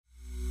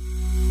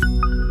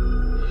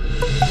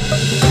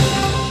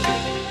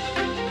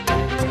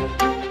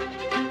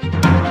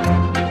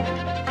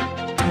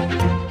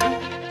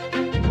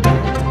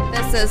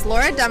is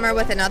Laura Dummer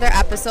with another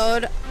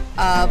episode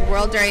of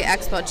World Dairy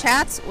Expo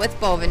Chats with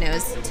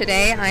Bovenews.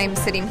 Today I'm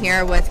sitting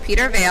here with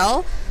Peter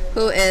Vale,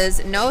 who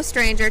is no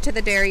stranger to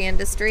the dairy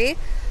industry.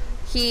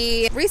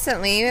 He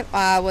recently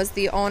was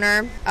the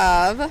owner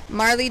of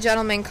Marley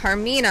Gentleman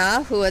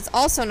Carmina, who is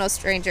also no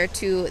stranger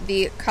to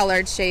the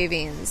colored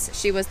shavings.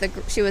 She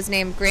was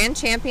named Grand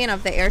Champion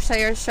of the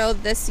Ayrshire Show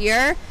this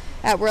year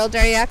at World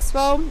Dairy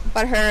Expo,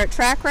 but her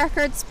track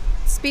record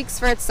speaks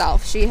for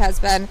itself. She has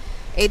been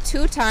a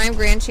two-time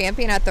Grand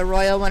Champion at the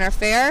Royal Winter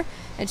Fair,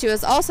 and she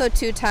was also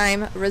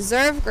two-time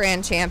Reserve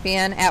Grand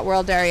Champion at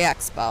World Dairy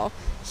Expo.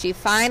 She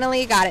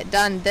finally got it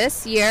done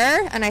this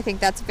year, and I think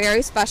that's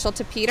very special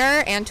to Peter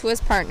and to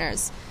his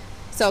partners.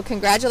 So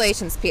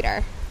congratulations,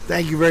 Peter.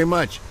 Thank you very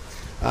much.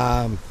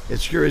 It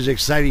sure is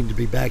exciting to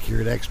be back here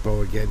at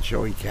Expo again,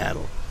 showing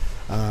cattle.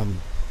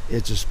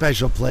 It's a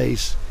special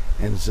place,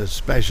 and it's a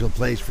special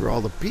place for all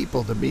the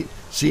people to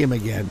see them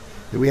again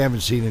that we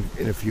haven't seen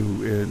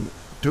in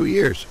 2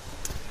 years.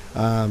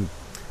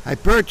 I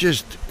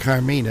purchased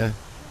Carmina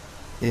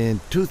in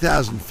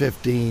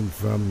 2015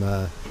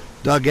 from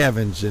Doug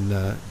Evans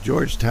in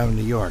Georgetown,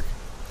 New York.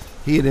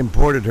 He had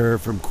imported her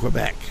from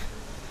Quebec.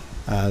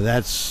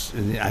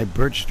 I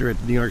purchased her at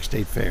the New York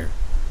State Fair.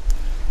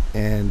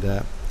 And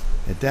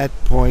at that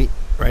point,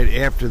 right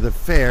after the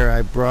fair,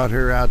 I brought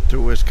her out to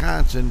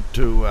Wisconsin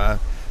to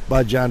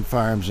Bud John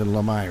Farms in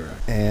Lemira.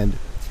 And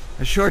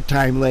a short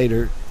time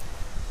later,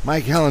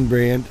 Mike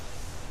Hellenbrand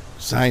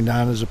signed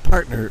on as a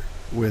partner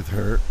with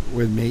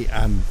me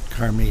on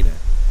Carmina.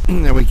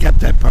 And we kept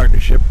that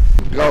partnership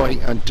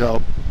going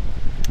until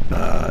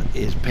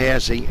his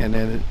passing, and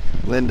then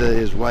Linda,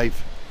 his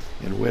wife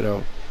and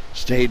widow,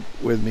 stayed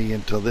with me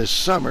until this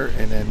summer,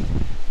 and then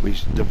we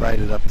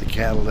divided up the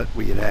cattle that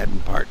we had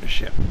in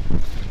partnership.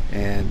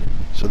 And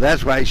so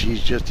that's why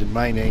she's just in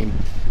my name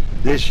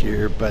this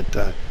year,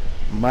 but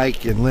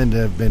Mike and Linda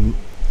have been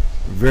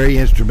very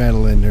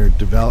instrumental in her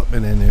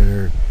development and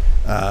in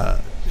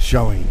her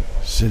showing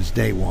since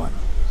day one.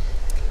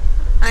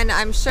 And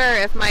I'm sure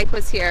if Mike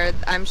was here,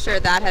 I'm sure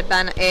that had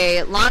been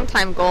a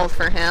long-time goal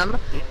for him.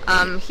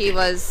 He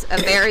was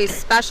a very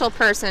special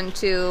person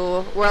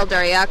to World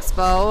Dairy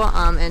Expo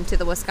and to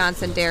the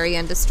Wisconsin dairy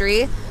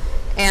industry.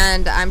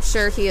 And I'm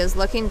sure he is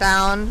looking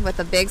down with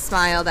a big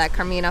smile that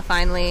Carmina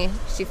finally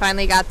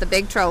got the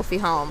big trophy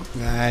home.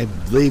 I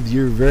believe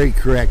you're very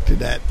correct in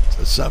that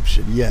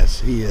assumption.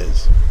 Yes, he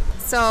is.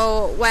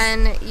 So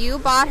when you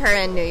bought her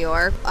in New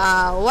York,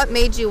 what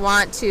made you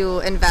want to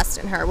invest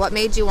in her? What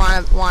made you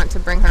want to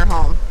bring her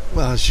home?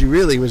 Well, she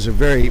really was a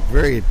very,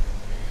 very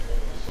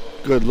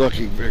good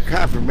looking. Her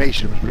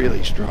conformation was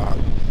really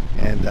strong.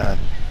 And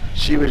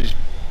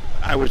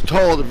I was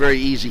told, a very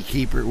easy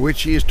keeper, which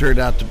she has turned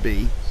out to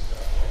be.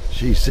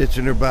 She sits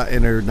in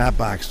her not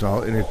box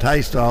stall, in her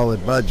tie stall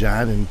at Bud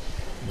John, and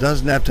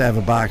doesn't have to have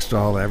a box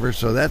stall ever.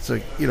 So that's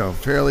a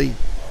fairly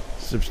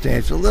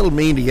substantial. A little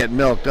mean to get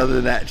milked. Other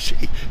than that,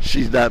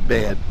 she's not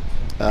bad.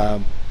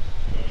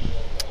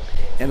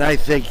 And I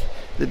think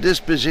the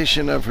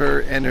disposition of her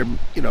and her,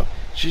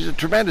 she's a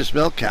tremendous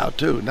milk cow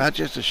too, not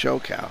just a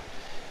show cow.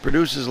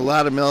 Produces a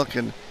lot of milk,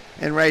 and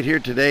right here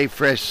today,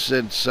 fresh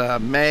since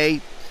May,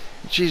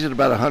 she's at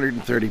about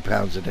 130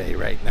 pounds a day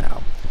right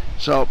now.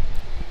 So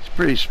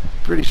it's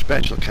pretty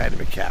special kind of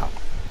a cow.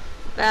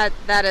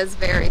 That is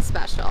very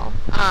special.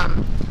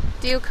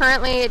 Do you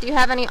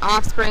have any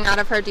offspring out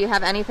of her? Do you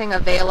have anything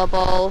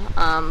available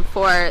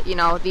for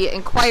the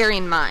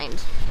inquiring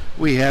mind?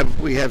 We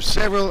have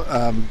several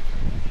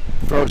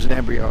frozen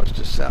embryos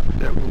to sell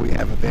that we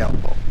have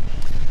available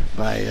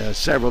by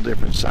several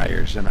different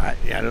sires, and I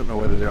don't know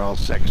whether they're all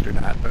sexed or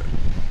not. But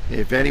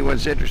if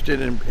anyone's interested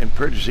in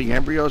purchasing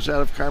embryos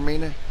out of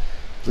Carmina,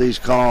 please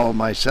call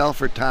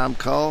myself or Tom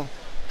Cull.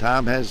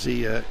 Tom has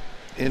the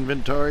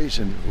inventories,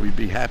 and we'd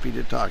be happy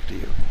to talk to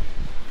you.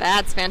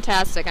 That's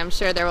fantastic. I'm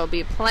sure there will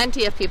be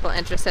plenty of people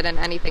interested in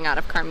anything out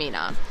of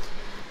Carmina.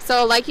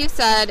 So like you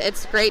said,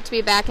 it's great to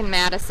be back in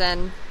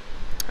Madison.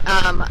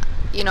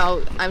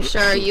 I'm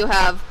sure you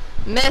have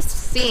missed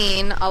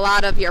seeing a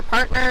lot of your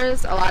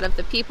partners, a lot of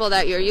the people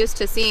that you're used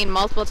to seeing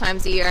multiple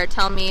times a year.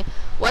 Tell me,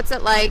 what's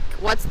it like?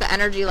 What's the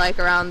energy like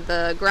around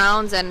the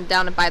grounds and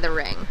down by the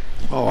ring?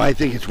 Oh, I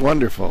think it's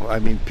wonderful. I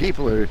mean,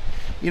 people are,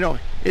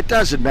 it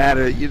doesn't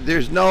matter.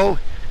 There's no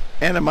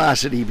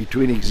animosity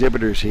between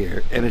exhibitors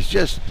here, and it's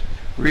just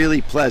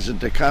really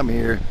pleasant to come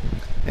here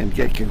and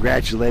get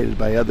congratulated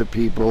by other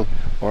people,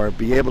 or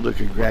be able to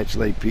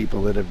congratulate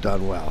people that have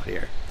done well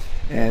here.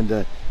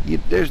 And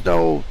there's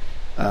no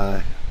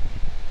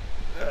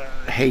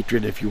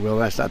hatred, if you will,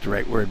 that's not the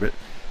right word, but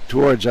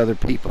towards other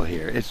people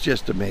here. It's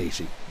just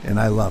amazing, and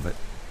I love it.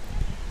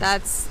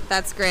 That's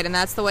great, and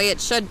that's the way it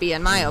should be,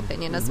 in my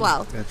opinion, as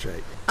well. That's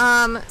right.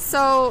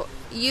 So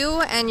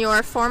you and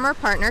your former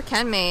partner,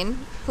 Ken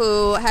Main,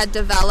 who had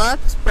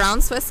developed Brown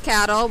Swiss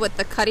cattle with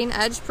the cutting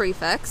edge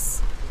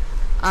prefix,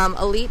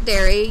 Elite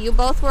Dairy, you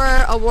both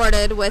were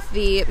awarded with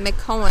the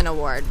McCohen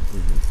Award.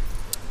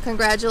 Mm-hmm.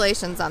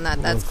 Congratulations on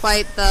that. That's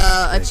quite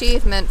the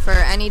achievement for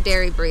any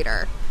dairy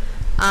breeder.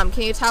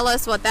 Can you tell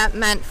us what that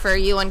meant for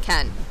you and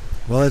Ken?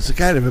 Well, it's a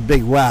kind of a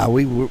big wow.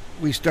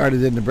 We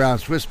started in the brown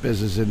Swiss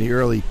business in the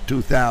early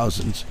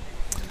 2000s,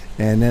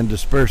 and then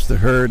dispersed the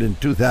herd in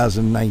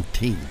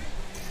 2019.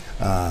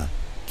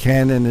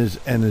 Ken and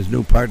his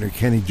new partner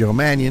Kenny Joe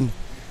Mannion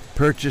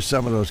purchased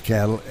some of those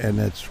cattle, and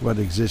that's what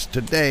exists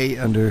today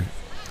under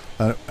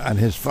on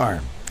his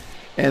farm.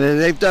 And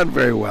they've done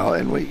very well,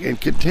 and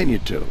continue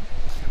to.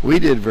 We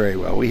did very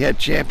well. We had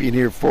champion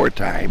here 4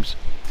 times,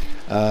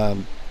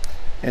 and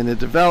the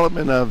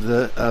development of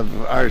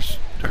our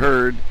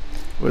herd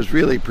was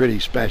really pretty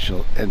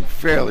special and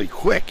fairly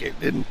quick. It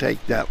didn't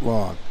take that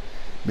long.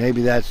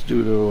 Maybe that's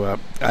due to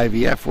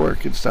IVF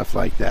work and stuff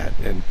like that.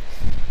 And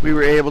we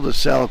were able to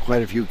sell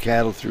quite a few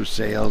cattle through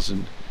sales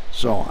and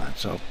so on.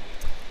 So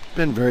it's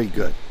been very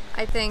good.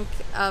 I think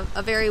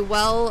a very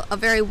well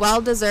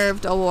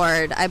deserved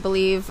award. I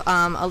believe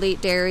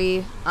Elite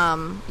Dairy,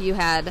 you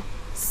had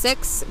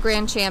 6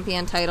 grand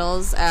champion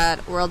titles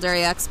at World Dairy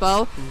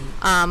Expo.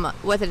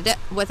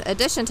 With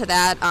addition to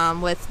that,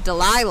 with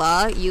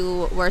Delilah,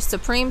 you were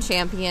Supreme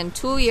Champion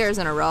 2 years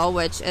in a row,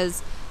 which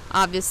is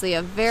obviously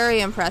a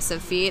very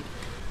impressive feat.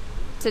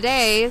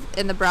 Today,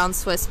 in the brown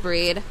Swiss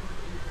breed,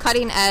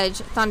 Cutting Edge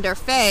Thunder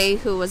Faye,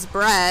 who was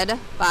bred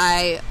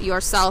by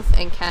yourself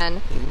and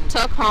Ken,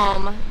 took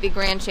home the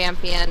Grand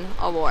Champion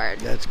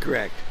Award. That's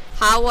correct.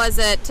 How was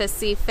it to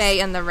see Faye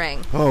in the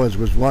ring? Oh, it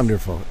was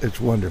wonderful. It's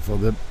wonderful.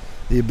 The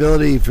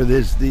ability for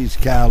these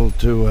cattle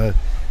to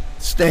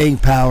staying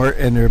power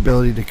and their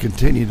ability to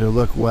continue to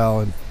look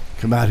well and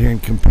come out here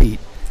and compete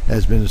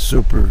has been a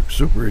super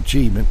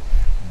achievement,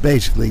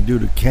 basically due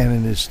to Ken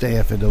and his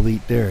staff at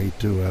Elite Dairy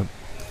to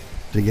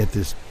get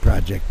this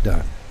project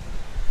done.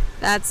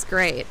 That's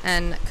great,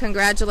 and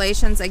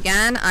congratulations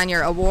again on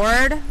your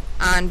award,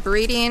 on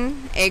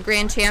breeding a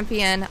Grand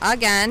Champion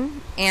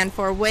again, and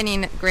for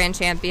winning Grand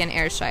Champion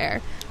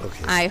Ayrshire.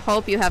 Okay. I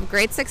hope you have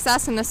great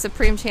success in the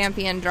Supreme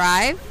Champion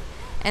Drive,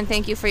 and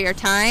thank you for your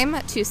time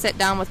to sit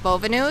down with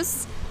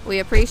Bovenews. We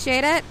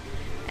appreciate it.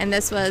 And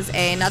this was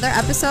another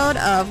episode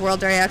of World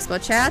Dairy Expo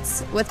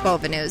Chats with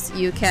Bovenews.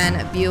 You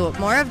can view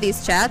more of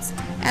these chats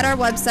at our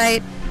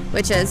website,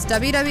 which is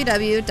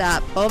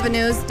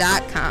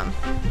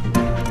www.bovenews.com.